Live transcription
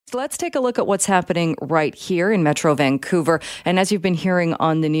let's take a look at what's happening right here in Metro Vancouver. And as you've been hearing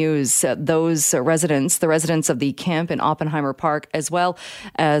on the news, those residents, the residents of the camp in Oppenheimer Park, as well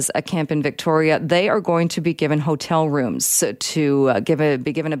as a camp in Victoria, they are going to be given hotel rooms to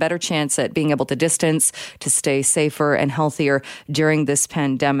be given a better chance at being able to distance, to stay safer and healthier during this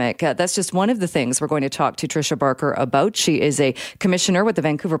pandemic. That's just one of the things we're going to talk to Tricia Barker about. She is a commissioner with the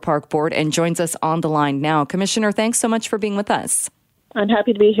Vancouver Park Board and joins us on the line now. Commissioner, thanks so much for being with us. I'm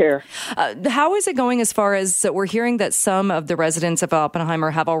happy to be here. How is it going as far as we're hearing that some of the residents of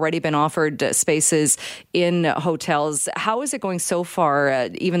Oppenheimer have already been offered spaces in hotels? How is it going so far,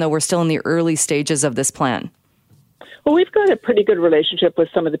 even though we're still in the early stages of this plan? Well, we've got a pretty good relationship with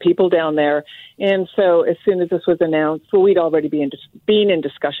some of the people down there. And so as soon as this was announced, we'd already been in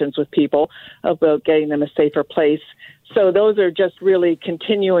discussions with people about getting them a safer place. So those are just really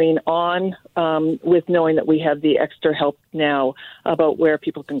continuing on with knowing that we have the extra help now about where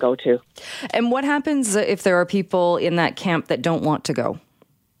people can go to. And what happens if there are people in that camp that don't want to go?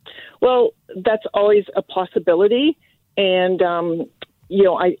 Well, that's always a possibility. And, I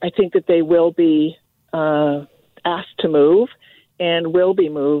think that they will be asked to move and will be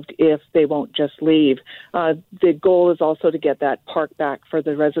moved if they won't just leave. The goal is also to get that park back for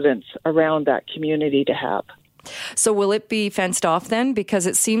the residents around that community to have. So will it be fenced off then? Because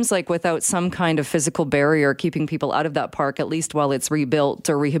it seems like without some kind of physical barrier keeping people out of that park, at least while it's rebuilt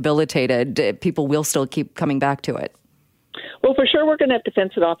or rehabilitated, people will still keep coming back to it. Well, for sure, we're going to have to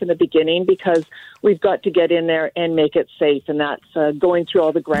fence it off in the beginning because we've got to get in there and make it safe. And that's going through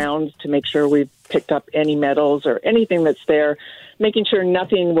all the grounds to make sure we've picked up any metals or anything that's there, making sure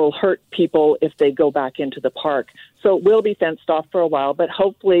nothing will hurt people if they go back into the park. So it will be fenced off for a while, but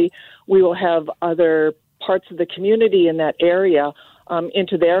hopefully we will have other parts of the community in that area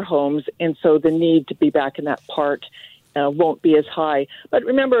into their homes. And so the need to be back in that park won't be as high. But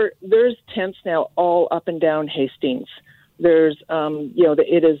remember, there's tents now all up and down Hastings. There's,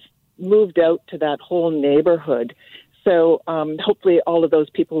 it has moved out to that whole neighborhood. So hopefully all of those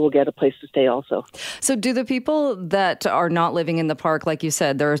people will get a place to stay also. So do the people that are not living in the park, like you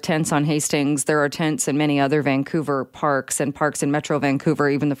said, there are tents on Hastings, there are tents in many other Vancouver parks and parks in Metro Vancouver,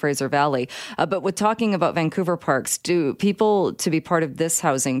 even the Fraser Valley. But with talking about Vancouver parks, do people to be part of this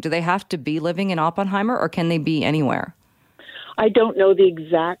housing, do they have to be living in Oppenheimer or can they be anywhere? I don't know the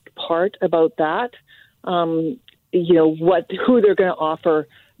exact part about that. Who they're going to offer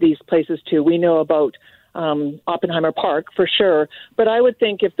these places to. We know about Oppenheimer Park for sure, but I would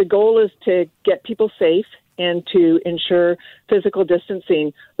think if the goal is to get people safe and to ensure physical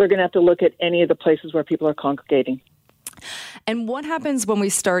distancing, they're going to have to look at any of the places where people are congregating. And what happens when we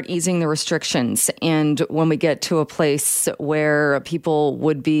start easing the restrictions and when we get to a place where people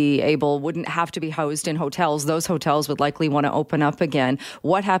wouldn't have to be housed in hotels? Those hotels would likely want to open up again.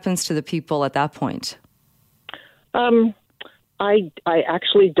 What happens to the people at that point? I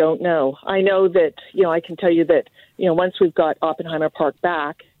actually don't know. I know that, I can tell you that, once we've got Oppenheimer Park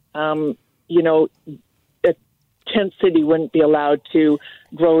back, a tent city wouldn't be allowed to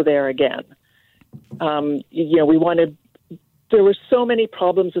grow there again. There were so many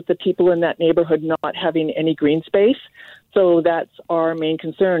problems with the people in that neighborhood not having any green space. So that's our main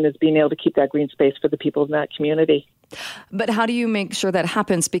concern, is being able to keep that green space for the people in that community. But how do you make sure that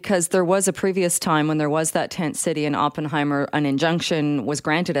happens? Because there was a previous time when there was that tent city in Oppenheimer, an injunction was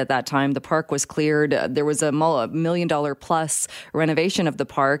granted at that time. The park was cleared. There was a $1 million plus renovation of the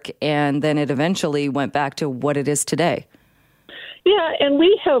park, and then it eventually went back to what it is today. Yeah, and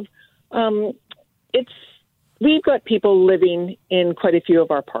we have, we've got people living in quite a few of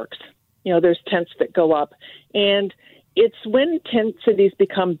our parks. There's tents that go up, and it's when tent cities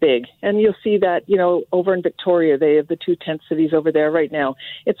become big, and you'll see that, over in Victoria, they have the 2 tent cities over there right now.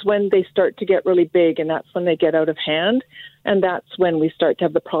 It's when they start to get really big, and that's when they get out of hand, and that's when we start to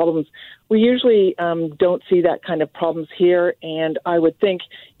have the problems. We usually don't see that kind of problems here, and I would think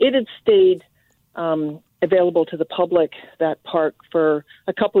it had stayed available to the public, that park, for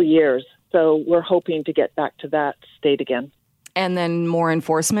a couple of years. So we're hoping to get back to that state again. And then more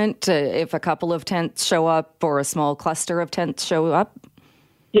enforcement if a couple of tents show up or a small cluster of tents show up?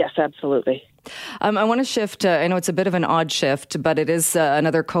 Yes, absolutely. I want to shift. I know it's a bit of an odd shift, but it is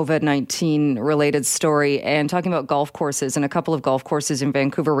another COVID-19 related story, and talking about golf courses and a couple of golf courses in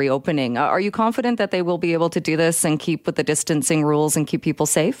Vancouver reopening. Are you confident that they will be able to do this and keep with the distancing rules and keep people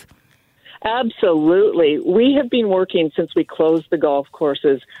safe? Absolutely. We have been working since we closed the golf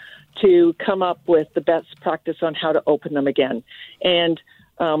courses to come up with the best practice on how to open them again. And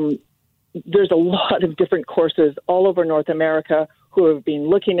there's a lot of different courses all over North America who have been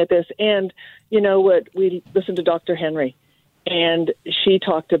looking at this. And you know what? We listened to Dr. Henry, And she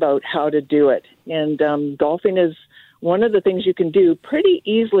talked about how to do it. And golfing is one of the things you can do pretty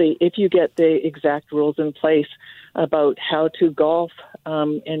easily if you get the exact rules in place about how to golf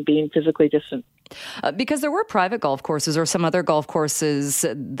and being physically distant. Because there were private golf courses or some other golf courses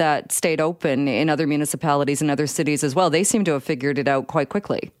that stayed open in other municipalities and other cities as well. They seem to have figured it out quite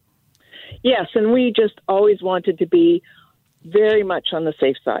quickly. Yes, and we just always wanted to be very much on the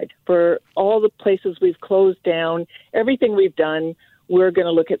safe side. For all the places we've closed down, everything we've done, we're going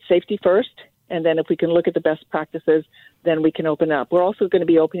to look at safety first, and then if we can look at the best practices, then we can open up. We're also going to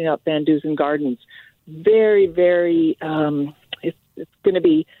be opening up Van Dusen Gardens. Very, very, it's going to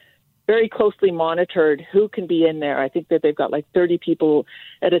be very closely monitored who can be in there. I think that they've got like 30 people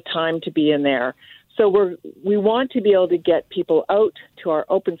at a time to be in there. So we want to be able to get people out to our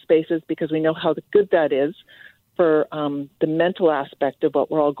open spaces because we know how good that is for the mental aspect of what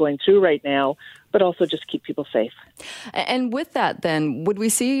we're all going through right now, but also just keep people safe. And with that, then, would we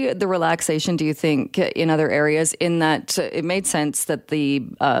see the relaxation, do you think, in other areas, in that it made sense that the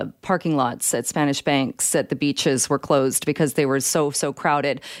parking lots at Spanish Banks, at the beaches, were closed because they were so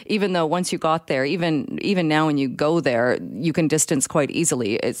crowded, even though once you got there, even now when you go there, you can distance quite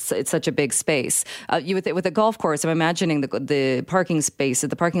easily. It's such a big space. With a golf course, I'm imagining the parking space,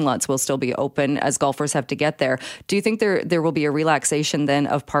 the parking lots will still be open as golfers have to get there. Do you think there will be a relaxation then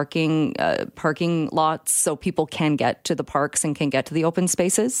of parking lots so people can get to the parks and can get to the open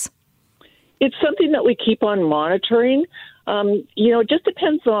spaces? It's something that we keep on monitoring. It just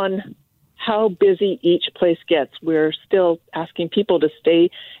depends on how busy each place gets. We're still asking people to stay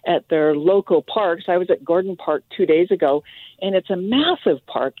at their local parks. I was at Gordon Park 2 days ago, and it's a massive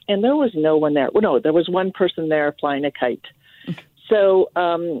park, and there was no one there. Well, no, there was one person there flying a kite. So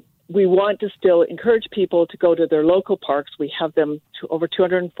we want to still encourage people to go to their local parks. We have them to over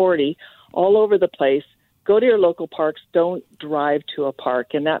 240 all over the place. Go to your local parks. Don't drive to a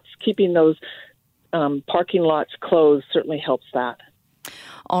park. And that's keeping those parking lots closed certainly helps that.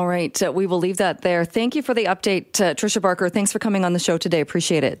 All right. We will leave that there. Thank you for the update, Tricia Barker. Thanks for coming on the show today.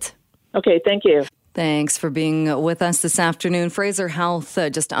 Appreciate it. Okay. Thank you. Thanks for being with us this afternoon. Fraser Health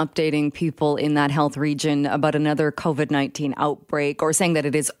just updating people in that health region about another COVID-19 outbreak, or saying that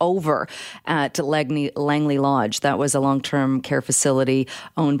it is over at Langley Lodge. That was a long-term care facility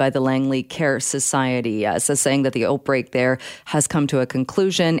owned by the Langley Care Society. So saying that the outbreak there has come to a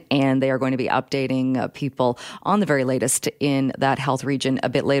conclusion, and they are going to be updating people on the very latest in that health region a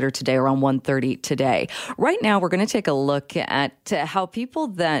bit later today, around 1:30 today. Right now, we're going to take a look at how people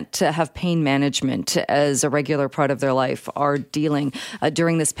that have pain management as a regular part of their life are dealing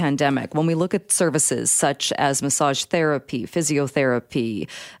during this pandemic. When we look at services such as massage therapy, physiotherapy,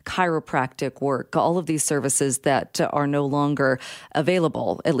 chiropractic work, all of these services that are no longer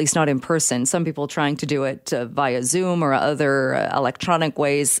available, at least not in person. Some people trying to do it via Zoom or other electronic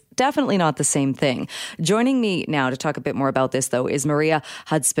ways. Definitely not the same thing. Joining me now to talk a bit more about this, though, is Maria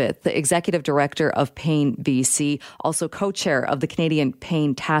Hudspeth, the Executive Director of Pain BC, also co-chair of the Canadian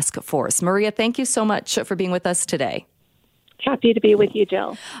Pain Task Force. Maria, thank you so much for being with us today. Happy to be with you,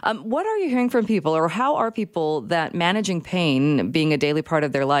 Jill. What are you hearing from people, or how are people that managing pain being a daily part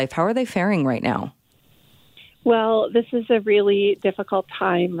of their life, how are they faring right now? Well, this is a really difficult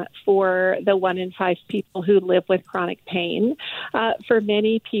time for the 1 in 5 people who live with chronic pain. For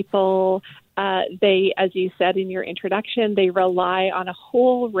many people, they, as you said in your introduction, they rely on a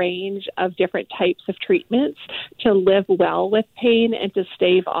whole range of different types of treatments to live well with pain and to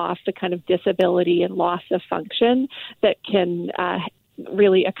stave off the kind of disability and loss of function that can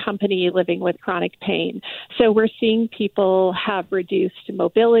really accompany living with chronic pain. So we're seeing people have reduced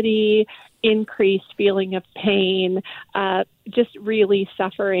mobility, increased feeling of pain, just really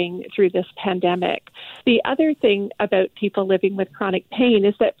suffering through this pandemic. The other thing about people living with chronic pain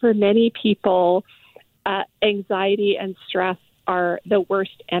is that for many people, anxiety and stress are the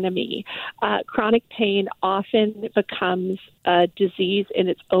worst enemy. Chronic pain often becomes a disease in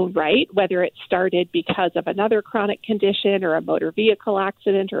its own right, whether it started because of another chronic condition or a motor vehicle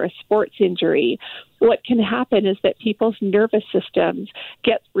accident or a sports injury. What can happen is that people's nervous systems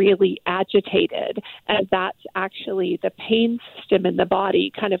get really agitated, and that's actually the pain system in the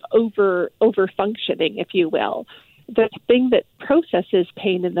body kind of over functioning, if you will. The thing that processes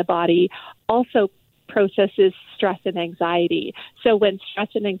pain in the body also processes stress and anxiety. So when stress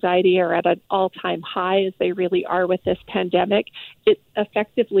and anxiety are at an all-time high, as they really are with this pandemic, it's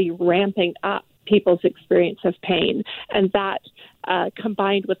effectively ramping up people's experience of pain. And that,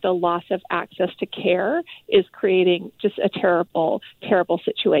 combined with the loss of access to care, is creating just a terrible, terrible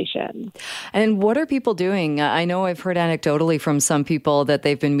situation. And what are people doing? I know I've heard anecdotally from some people that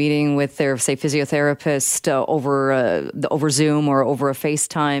they've been meeting with their, say, physiotherapist over Zoom or over a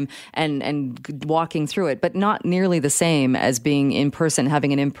FaceTime and walking through it, but not nearly the same as being in person,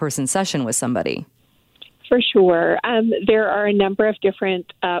 having an in-person session with somebody. For sure. There are a number of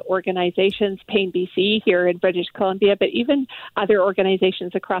different organizations, Pain BC here in British Columbia, but even other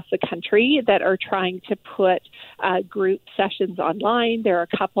organizations across the country that are trying to put group sessions online. There are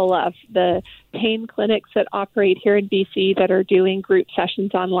a couple of the pain clinics that operate here in BC that are doing group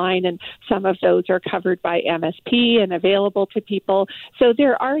sessions online, and some of those are covered by MSP and available to people. So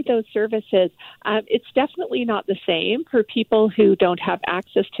there are those services. It's definitely not the same for people who don't have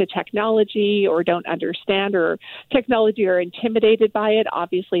access to technology or don't understand or technology or intimidated by it.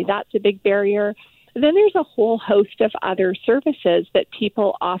 Obviously, that's a big barrier. And then there's a whole host of other services that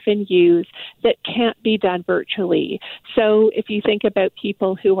people often use that can't be done virtually. So if you think about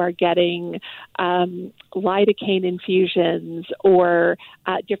people who are getting lidocaine infusions or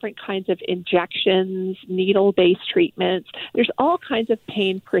different kinds of injections, needle-based treatments, there's all kinds of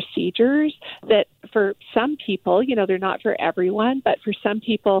pain procedures that for some people, they're not for everyone, but for some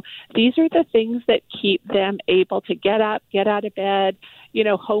people, these are the things that keep them able to get up, get out of bed,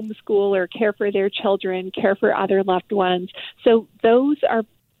 homeschool or care for their children, care for other loved ones. So those are,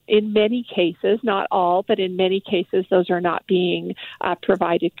 in many cases, not all, but in many cases, those are not being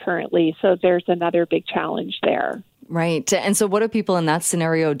provided currently. So there's another big challenge there. Right. And so what do people in that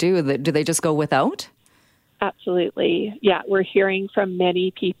scenario do? Do they just go without? Absolutely. Yeah, we're hearing from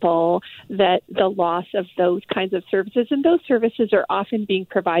many people that the loss of those kinds of services, and those services are often being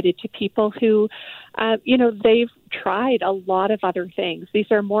provided to people who, they've tried a lot of other things.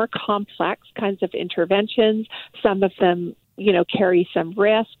 These are more complex kinds of interventions. Some of them, carry some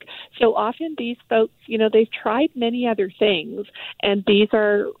risk. So often these folks, they've tried many other things, and these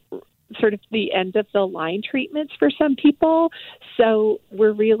are sort of the end of the line treatments for some people. So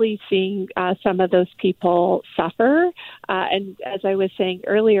we're really seeing some of those people suffer. And as I was saying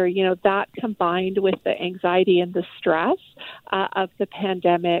earlier, that combined with the anxiety and the stress of the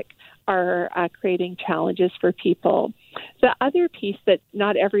pandemic are creating challenges for people. The other piece that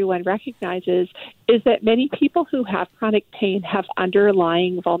not everyone recognizes is that many people who have chronic pain have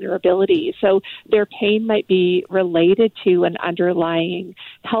underlying vulnerability. So their pain might be related to an underlying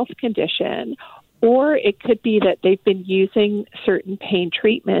health condition, or it could be that they've been using certain pain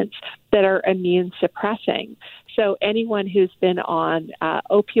treatments that are immune suppressing. So anyone who's been on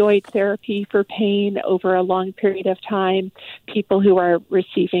opioid therapy for pain over a long period of time, people who are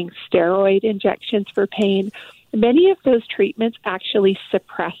receiving steroid injections for pain, many of those treatments actually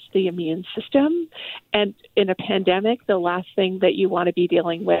suppress the immune system. And in a pandemic, the last thing that you want to be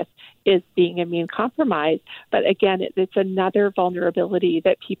dealing with is being immune compromised. But again, it's another vulnerability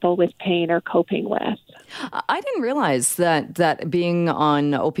that people with pain are coping with. I didn't realize that being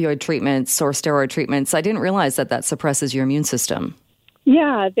on opioid treatments or steroid treatments, I didn't realize that suppresses your immune system.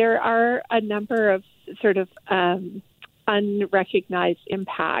 Yeah, there are a number of sort of unrecognized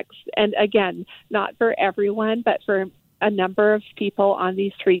impacts. And again, not for everyone, but for a number of people on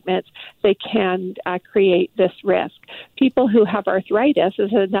these treatments, they can create this risk. People who have arthritis is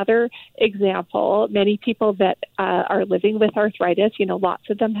another example. Many people that are living with arthritis,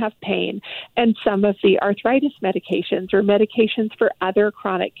 lots of them have pain, and some of the arthritis medications or medications for other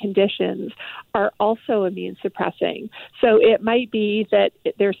chronic conditions are also immune suppressing. So it might be that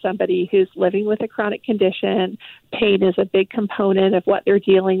there's somebody who's living with a chronic condition, pain is a big component of what they're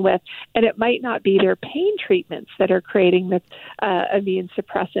dealing with, and it might not be their pain treatments that are creating the immune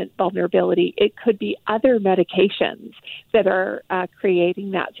suppressant vulnerability. It could be other medications that are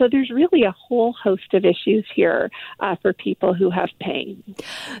creating that. So there's really a whole host of issues here for people who have pain.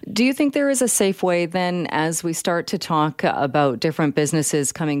 Do you think there is a safe way then, as we start to talk about different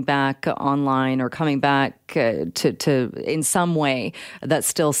businesses coming back online or coming back to in some way that's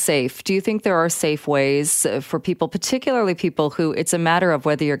still safe? Do you think there are safe ways for people, particularly people who it's a matter of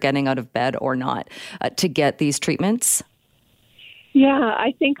whether you're getting out of bed or not, to get these treatments? Yeah,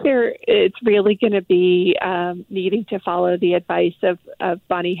 I think it's really going to be needing to follow the advice of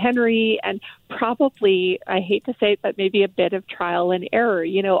Bonnie Henry, and probably, I hate to say it, but maybe a bit of trial and error.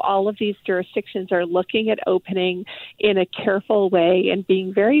 All of these jurisdictions are looking at opening in a careful way and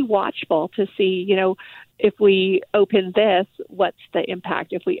being very watchful to see, if we open this, what's the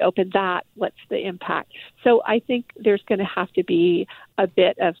impact? If we open that, what's the impact? So I think there's going to have to be a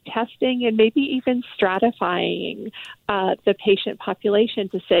bit of testing and maybe even stratifying the patient population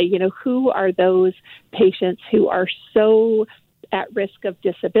to say, who are those patients who are so at risk of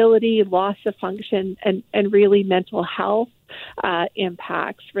disability, loss of function, and really mental health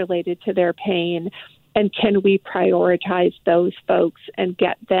impacts related to their pain. And can we prioritize those folks and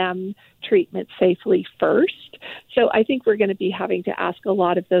get them treatment safely first? So I think we're going to be having to ask a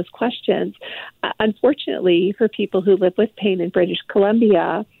lot of those questions. Unfortunately, for people who live with pain in British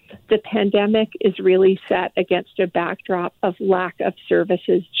Columbia, the pandemic is really set against a backdrop of lack of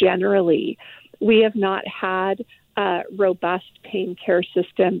services generally. We have not had a robust pain care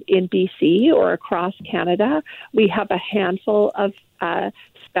system in BC or across Canada. We have a handful of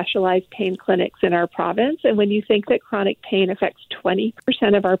specialized pain clinics in our province. And when you think that chronic pain affects 20%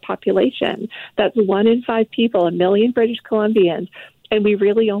 of our population, that's 1 in 5 people, 1 million British Columbians, and we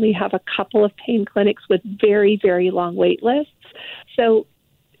really only have a couple of pain clinics with very, very long wait lists. So,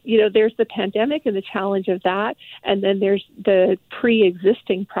 there's the pandemic and the challenge of that. And then there's the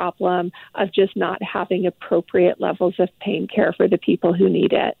pre-existing problem of just not having appropriate levels of pain care for the people who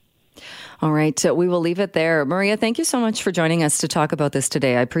need it. All right. So we will leave it there. Maria, thank you so much for joining us to talk about this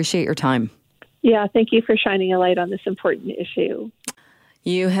today. I appreciate your time. Yeah, thank you for shining a light on this important issue.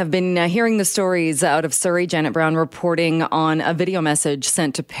 You have been hearing the stories out of Surrey. Janet Brown reporting on a video message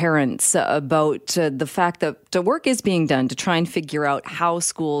sent to parents about the fact that the work is being done to try and figure out how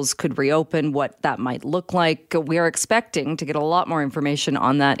schools could reopen, what that might look like. We are expecting to get a lot more information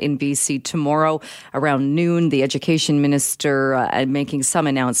on that in BC tomorrow around noon. The education minister making some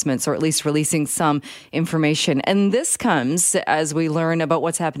announcements, or at least releasing some information. And this comes as we learn about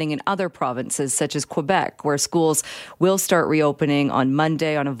what's happening in other provinces, such as Quebec, where schools will start reopening on Monday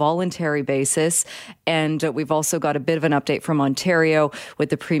on a voluntary basis. And we've also got a bit of an update from Ontario with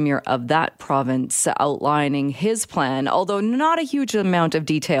the premier of that province outlining his plan, although not a huge amount of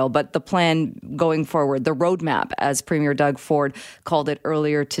detail, but the plan going forward, the roadmap, as Premier Doug Ford called it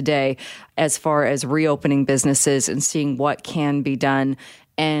earlier today, as far as reopening businesses and seeing what can be done,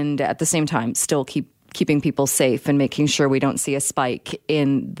 and at the same time still keeping people safe and making sure we don't see a spike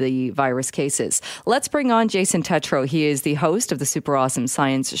in the virus cases. Let's bring on Jason Tetreault. He is the host of the Super Awesome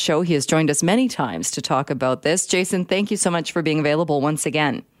Science Show. He has joined us many times to talk about this. Jason, thank you so much for being available once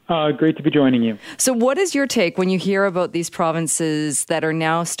again. Great to be joining you. So what is your take when you hear about these provinces that are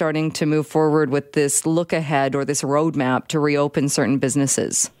now starting to move forward with this look ahead or this roadmap to reopen certain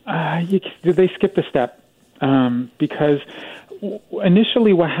businesses? They skipped a step because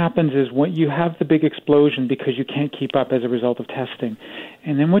initially what happens is when you have the big explosion because you can't keep up as a result of testing.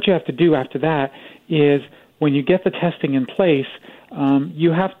 And then what you have to do after that is when you get the testing in place,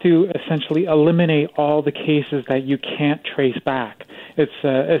 you have to essentially eliminate all the cases that you can't trace back. It's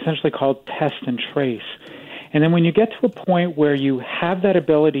essentially called test and trace. And then when you get to a point where you have that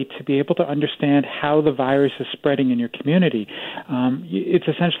ability to be able to understand how the virus is spreading in your community, it's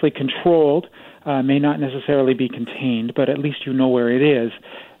essentially controlled, may not necessarily be contained, but at least you know where it is.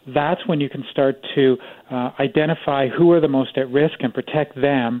 That's when you can start to identify who are the most at risk and protect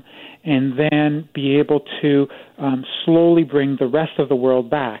them, and then be able to slowly bring the rest of the world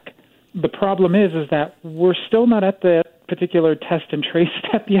back. The problem is that we're still not at the particular test and trace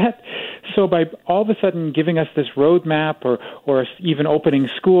step yet. So by all of a sudden giving us this roadmap or even opening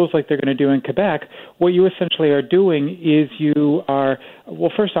schools like they're going to do in Quebec, what you essentially are doing is you are,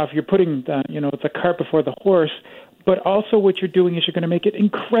 well, first off, you're putting the cart before the horse, but also what you're doing is you're going to make it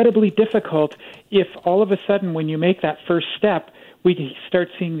incredibly difficult if all of a sudden when you make that first step, we start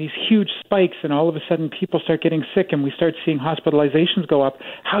seeing these huge spikes and all of a sudden people start getting sick and we start seeing hospitalizations go up.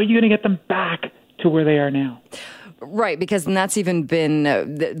 How are you going to get them back to where they are now? Right, because that's even been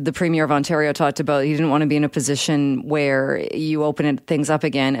the Premier of Ontario talked about. He didn't want to be in a position where you open things up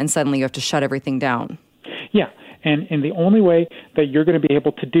again and suddenly you have to shut everything down. Yeah, and the only way that you're going to be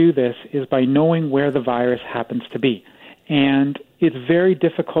able to do this is by knowing where the virus happens to be. And it's very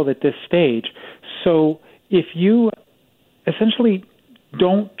difficult at this stage. So if you essentially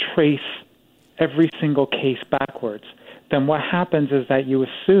don't trace every single case backwards, then what happens is that you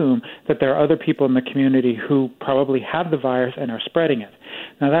assume that there are other people in the community who probably have the virus and are spreading it.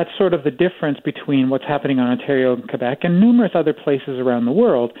 Now, that's sort of the difference between what's happening in Ontario and Quebec and numerous other places around the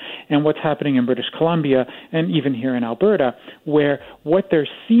world and what's happening in British Columbia and even here in Alberta, where what they're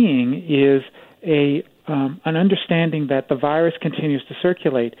seeing is a an understanding that the virus continues to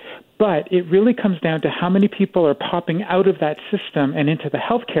circulate, but it really comes down to how many people are popping out of that system and into the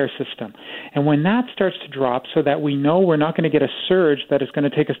healthcare system. And when that starts to drop so that we know we're not going to get a surge that is going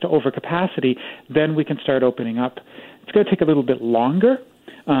to take us to overcapacity, then we can start opening up. It's going to take a little bit longer.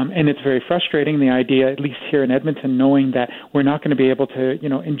 And it's very frustrating, the idea, at least here in Edmonton, knowing that we're not going to be able to,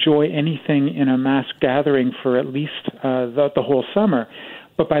 enjoy anything in a mass gathering for at least the whole summer.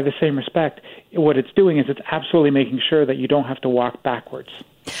 But by the same respect, what it's doing is it's absolutely making sure that you don't have to walk backwards.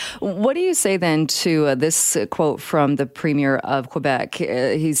 What do you say then to this quote from the Premier of Quebec?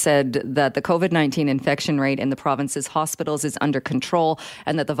 He said that the COVID-19 infection rate in the province's hospitals is under control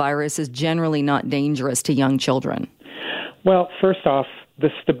and that the virus is generally not dangerous to young children. Well, first off, the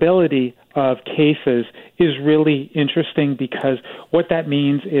stability of cases is really interesting because what that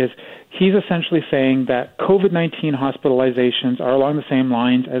means is he's essentially saying that COVID-19 hospitalizations are along the same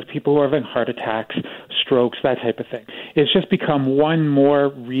lines as people who are having heart attacks, strokes, that type of thing. It's just become one more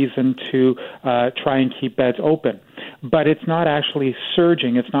reason to try and keep beds open. But it's not actually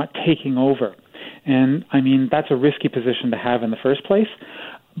surging. It's not taking over. And, that's a risky position to have in the first place.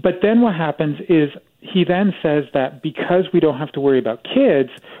 But then what happens is he then says that because we don't have to worry about kids,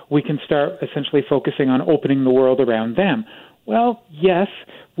 we can start essentially focusing on opening the world around them. Well, yes,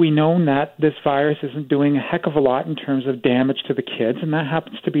 we know that this virus isn't doing a heck of a lot in terms of damage to the kids, and that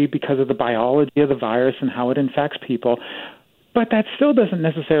happens to be because of the biology of the virus and how it infects people. But that still doesn't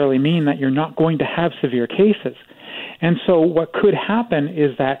necessarily mean that you're not going to have severe cases. And so what could happen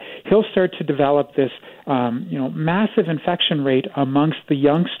is that he'll start to develop this massive infection rate amongst the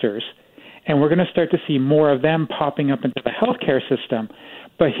youngsters, and we're going to start to see more of them popping up into the healthcare system.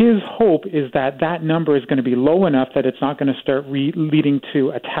 But his hope is that that number is going to be low enough that it's not going to start leading to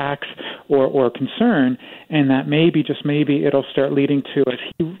attacks or concern, and that maybe, just maybe, it'll start leading to,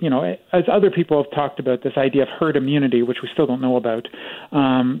 as other people have talked about, this idea of herd immunity, which we still don't know about,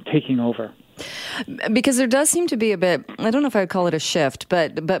 taking over. Because there does seem to be a bit, I don't know if I would call it a shift,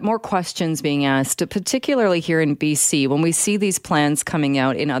 but more questions being asked, particularly here in BC. When we see these plans coming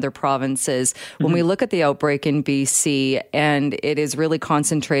out in other provinces, when we look at the outbreak in BC, and it is really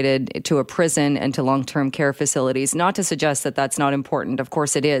concentrated to a prison and to long-term care facilities, not to suggest that that's not important, of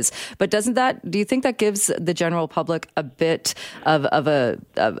course it is, but do you think that gives the general public a bit of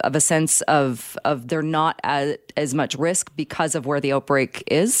a sense of they're not at as much risk because of where the outbreak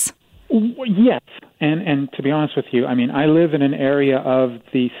is? Yes. And to be honest with you, I live in an area of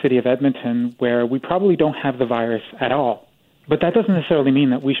the city of Edmonton where we probably don't have the virus at all. But that doesn't necessarily mean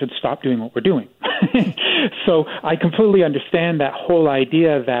that we should stop doing what we're doing. So I completely understand that whole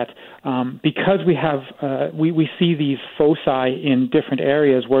idea that because we have we see these foci in different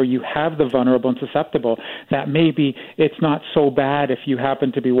areas where you have the vulnerable and susceptible, that maybe it's not so bad if you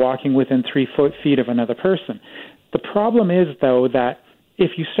happen to be walking within 3 feet of another person. The problem is, though, that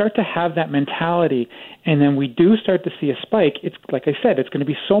if you start to have that mentality and then we do start to see a spike, it's like I said, it's going to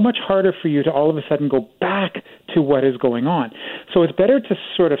be so much harder for you to all of a sudden go back to what is going on. So it's better to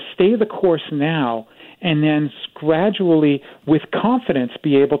sort of stay the course now and then gradually, with confidence,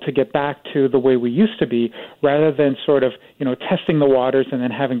 be able to get back to the way we used to be, rather than sort of, testing the waters and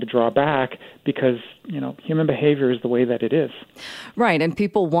then having to draw back because, human behavior is the way that it is. Right, and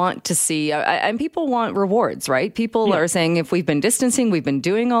people want to see, and people want rewards, right? People are saying, if we've been distancing, we've been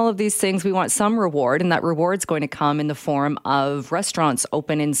doing all of these things, we want some reward, and that reward's going to come in the form of restaurants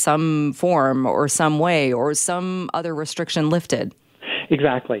open in some form or some way, or some other restriction lifted.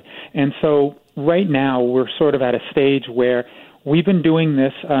 Exactly. And so right now we're sort of at a stage where we've been doing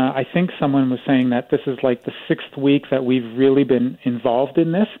this. I think someone was saying that this is like the 6th week that we've really been involved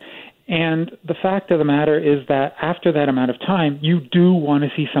in this. And the fact of the matter is that after that amount of time, you do want to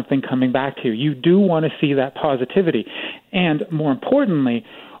see something coming back to you. You do want to see that positivity. And more importantly,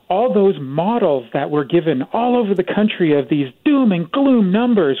 all those models that were given all over the country of these doom and gloom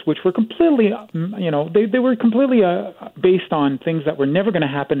numbers, which were completely, they were completely based on things that were never going to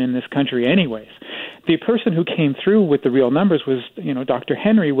happen in this country anyways. The person who came through with the real numbers was, Dr.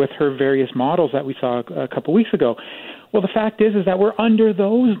 Henry with her various models that we saw a couple weeks ago. Well, the fact is that we're under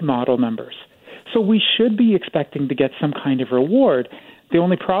those model numbers. So we should be expecting to get some kind of reward. The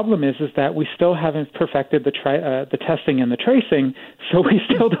only problem is that we still haven't perfected the testing and the tracing, so we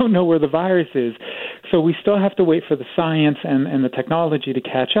still don't know where the virus is. So we still have to wait for the science and the technology to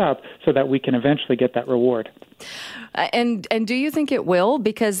catch up so that we can eventually get that reward. And do you think it will?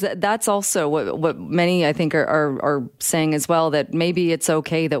 Because that's also what many, I think, are saying as well, that maybe it's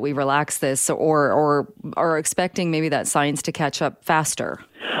okay that we relax this, or are expecting maybe that science to catch up faster.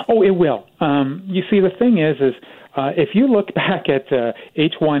 Oh, it will. You see, the thing is If you look back at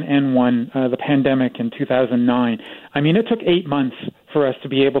H1N1, the pandemic in 2009, I mean, it took 8 months for us to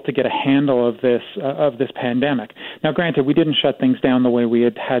be able to get a handle of this pandemic. Now, granted, we didn't shut things down the way we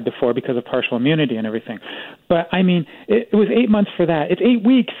had before because of partial immunity and everything. But, I mean, it was 8 months for that. It's 8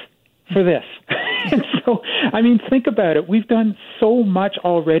 weeks for this. And so, I mean, think about it. We've done so much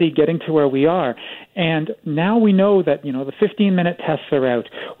already getting to where we are. And now we know that, the 15-minute tests are out.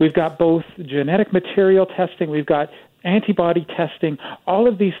 We've got both genetic material testing. We've got antibody testing. All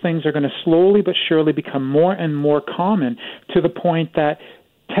of these things are going to slowly but surely become more and more common to the point that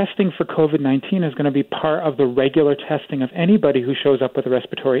testing for COVID-19 is going to be part of the regular testing of anybody who shows up with a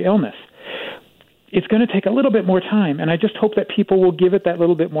respiratory illness. It's going to take a little bit more time, and I just hope that people will give it that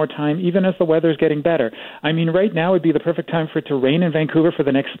little bit more time, even as the weather's getting better. I mean, right now would be the perfect time for it to rain in Vancouver for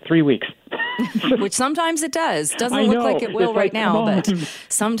the next 3 weeks. Which sometimes it does. Doesn't look like it will right now, but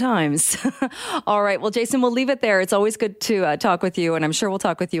sometimes. All right. Well, Jason, we'll leave it there. It's always good to talk with you, and I'm sure we'll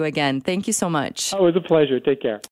talk with you again. Thank you so much. Oh, it was a pleasure. Take care.